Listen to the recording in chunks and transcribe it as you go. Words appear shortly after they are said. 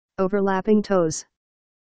Overlapping toes.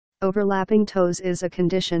 Overlapping toes is a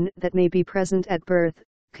condition that may be present at birth,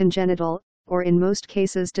 congenital, or in most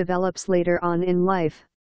cases develops later on in life.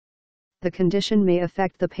 The condition may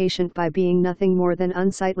affect the patient by being nothing more than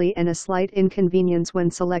unsightly and a slight inconvenience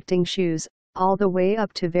when selecting shoes, all the way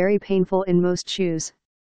up to very painful in most shoes.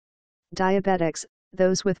 Diabetics,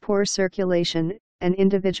 those with poor circulation, and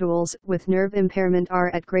individuals with nerve impairment are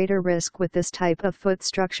at greater risk with this type of foot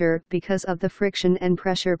structure because of the friction and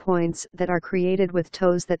pressure points that are created with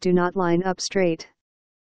toes that do not line up straight.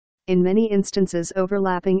 In many instances,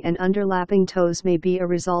 overlapping and underlapping toes may be a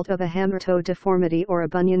result of a hammer toe deformity or a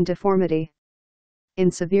bunion deformity.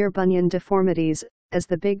 In severe bunion deformities, as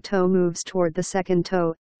the big toe moves toward the second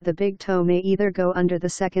toe, the big toe may either go under the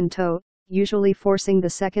second toe, usually forcing the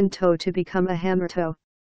second toe to become a hammer toe.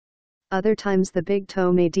 Other times the big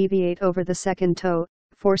toe may deviate over the second toe,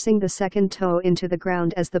 forcing the second toe into the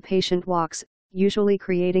ground as the patient walks, usually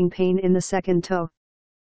creating pain in the second toe.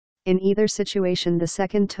 In either situation, the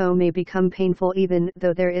second toe may become painful even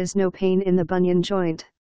though there is no pain in the bunion joint.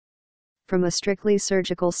 From a strictly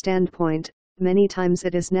surgical standpoint, many times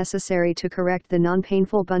it is necessary to correct the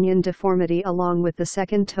non-painful bunion deformity along with the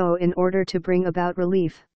second toe in order to bring about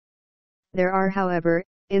relief. There are, however,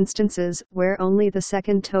 instances where only the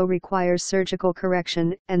second toe requires surgical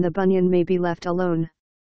correction and the bunion may be left alone.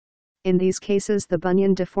 In these cases, the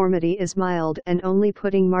bunion deformity is mild and only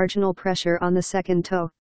putting marginal pressure on the second toe.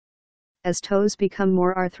 As toes become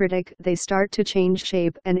more arthritic, they start to change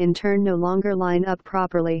shape and in turn no longer line up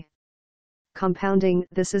properly. Compounding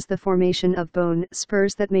this is the formation of bone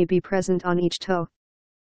spurs that may be present on each toe.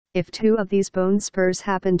 If two of these bone spurs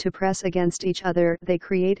happen to press against each other, they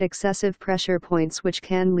create excessive pressure points which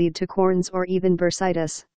can lead to corns or even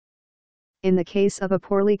bursitis. In the case of a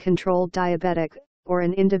poorly controlled diabetic, or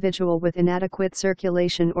an individual with inadequate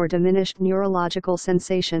circulation or diminished neurological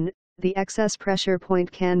sensation, the excess pressure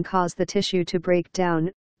point can cause the tissue to break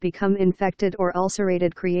down, become infected or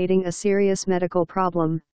ulcerated, creating a serious medical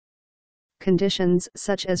problem. Conditions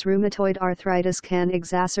such as rheumatoid arthritis can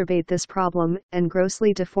exacerbate this problem and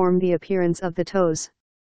grossly deform the appearance of the toes.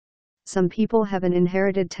 Some people have an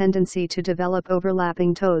inherited tendency to develop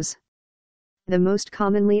overlapping toes. The most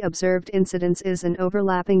commonly observed incidence is an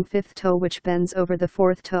overlapping fifth toe which bends over the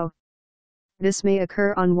fourth toe. This may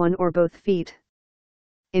occur on one or both feet.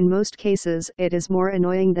 In most cases, it is more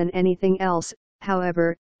annoying than anything else.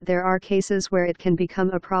 However, there are cases where it can become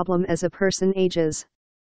a problem as a person ages.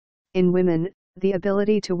 In women, the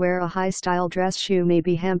ability to wear a high-style dress shoe may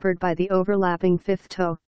be hampered by the overlapping fifth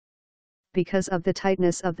toe. Because of the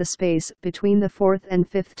tightness of the space between the fourth and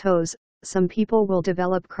fifth toes, some people will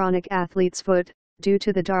develop chronic athlete's foot, due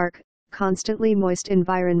to the dark, constantly moist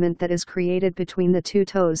environment that is created between the two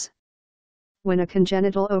toes. When a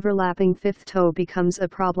congenital overlapping fifth toe becomes a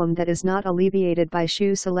problem that is not alleviated by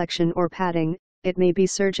shoe selection or padding, it may be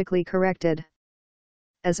surgically corrected.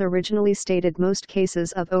 As originally stated, most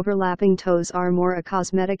cases of overlapping toes are more a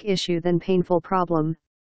cosmetic issue than painful problem.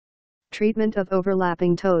 Treatment of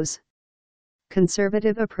overlapping toes.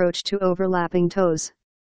 Conservative approach to overlapping toes.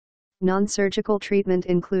 Non-surgical treatment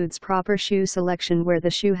includes proper shoe selection where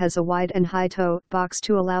the shoe has a wide and high toe box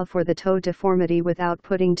to allow for the toe deformity without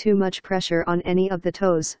putting too much pressure on any of the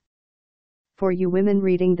toes. For you women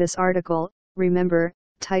reading this article, remember,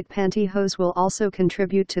 tight pantyhose will also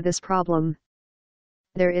contribute to this problem.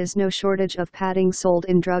 There is no shortage of padding sold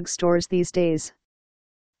in drugstores these days.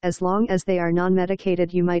 As long as they are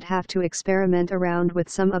non-medicated, you might have to experiment around with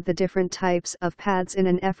some of the different types of pads in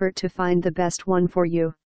an effort to find the best one for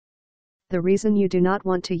you. The reason you do not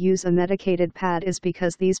want to use a medicated pad is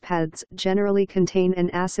because these pads generally contain an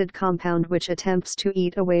acid compound which attempts to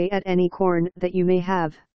eat away at any corn that you may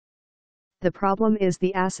have. The problem is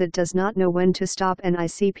the acid does not know when to stop, and I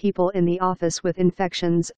see people in the office with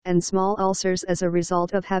infections and small ulcers as a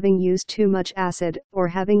result of having used too much acid or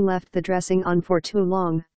having left the dressing on for too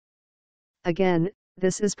long. Again,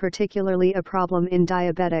 this is particularly a problem in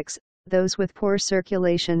diabetics, those with poor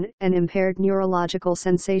circulation and impaired neurological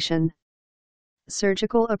sensation.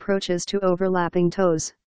 Surgical approaches to overlapping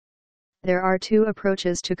toes. There are two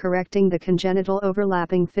approaches to correcting the congenital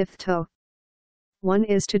overlapping fifth toe. One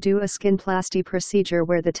is to do a skinplasty procedure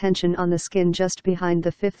where the tension on the skin just behind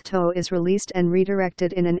the fifth toe is released and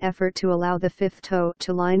redirected in an effort to allow the fifth toe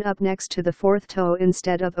to line up next to the fourth toe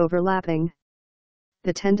instead of overlapping.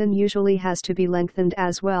 The tendon usually has to be lengthened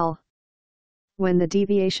as well. When the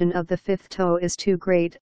deviation of the fifth toe is too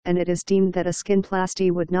great, and it is deemed that a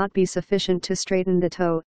skinplasty would not be sufficient to straighten the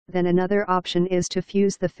toe, then another option is to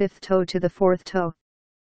fuse the fifth toe to the fourth toe.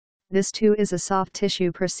 This too is a soft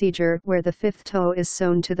tissue procedure where the fifth toe is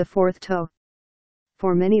sewn to the fourth toe.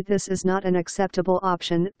 For many this is not an acceptable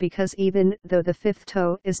option because even though the fifth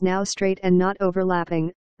toe is now straight and not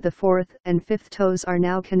overlapping, the fourth and fifth toes are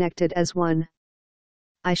now connected as one.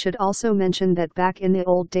 I should also mention that back in the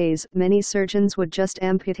old days many surgeons would just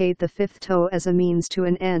amputate the fifth toe as a means to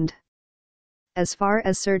an end. As far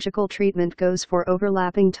as surgical treatment goes for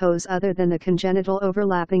overlapping toes other than the congenital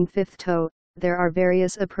overlapping fifth toe, there are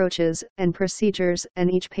various approaches and procedures,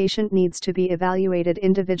 and each patient needs to be evaluated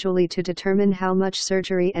individually to determine how much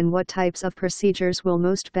surgery and what types of procedures will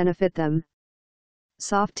most benefit them.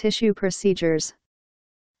 Soft tissue procedures.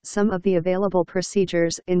 Some of the available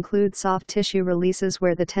procedures include soft tissue releases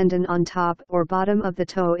where the tendon on top or bottom of the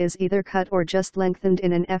toe is either cut or just lengthened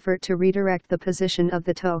in an effort to redirect the position of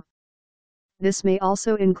the toe. This may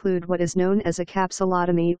also include what is known as a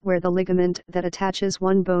capsulotomy, where the ligament that attaches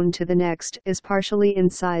one bone to the next is partially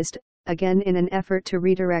incised, again in an effort to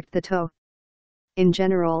redirect the toe. In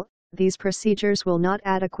general, these procedures will not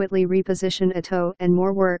adequately reposition a toe, and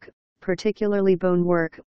more work, particularly bone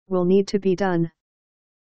work, will need to be done.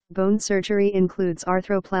 Bone surgery includes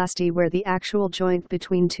arthroplasty, where the actual joint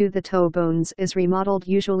between the toe bones is remodeled,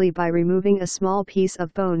 usually by removing a small piece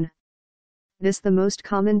of bone. This the most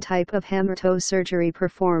common type of hammer toe surgery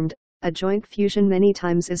performed. A joint fusion many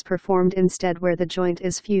times is performed instead, where the joint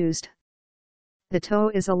is fused. The toe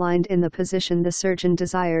is aligned in the position the surgeon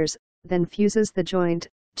desires, then fuses the joint,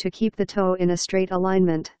 to keep the toe in a straight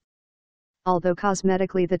alignment. Although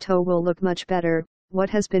cosmetically the toe will look much better,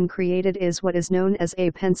 what has been created is what is known as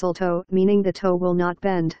a pencil toe, meaning the toe will not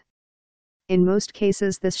bend. In most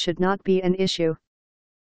cases this should not be an issue.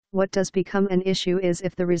 What does become an issue is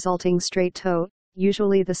if the resulting straight toe,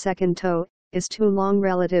 usually the second toe, is too long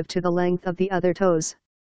relative to the length of the other toes.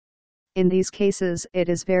 In these cases it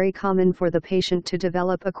is very common for the patient to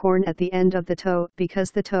develop a corn at the end of the toe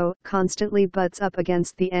because the toe constantly butts up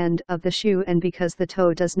against the end of the shoe, and because the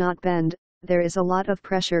toe does not bend, there is a lot of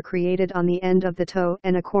pressure created on the end of the toe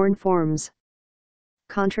and a corn forms.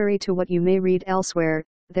 Contrary to what you may read elsewhere,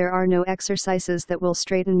 there are no exercises that will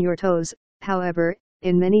straighten your toes. However,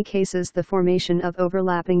 in many cases the formation of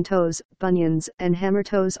overlapping toes, bunions, and hammer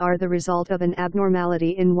toes are the result of an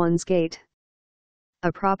abnormality in one's gait.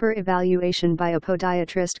 A proper evaluation by a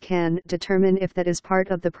podiatrist can determine if that is part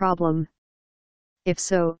of the problem. If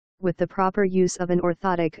so, with the proper use of an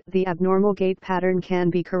orthotic, the abnormal gait pattern can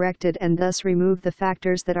be corrected and thus remove the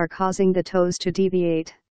factors that are causing the toes to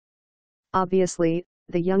deviate. Obviously,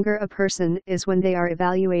 the younger a person is when they are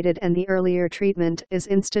evaluated and the earlier treatment is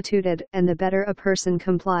instituted, and the better a person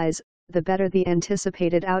complies, the better the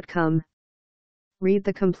anticipated outcome. Read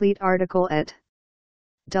the complete article at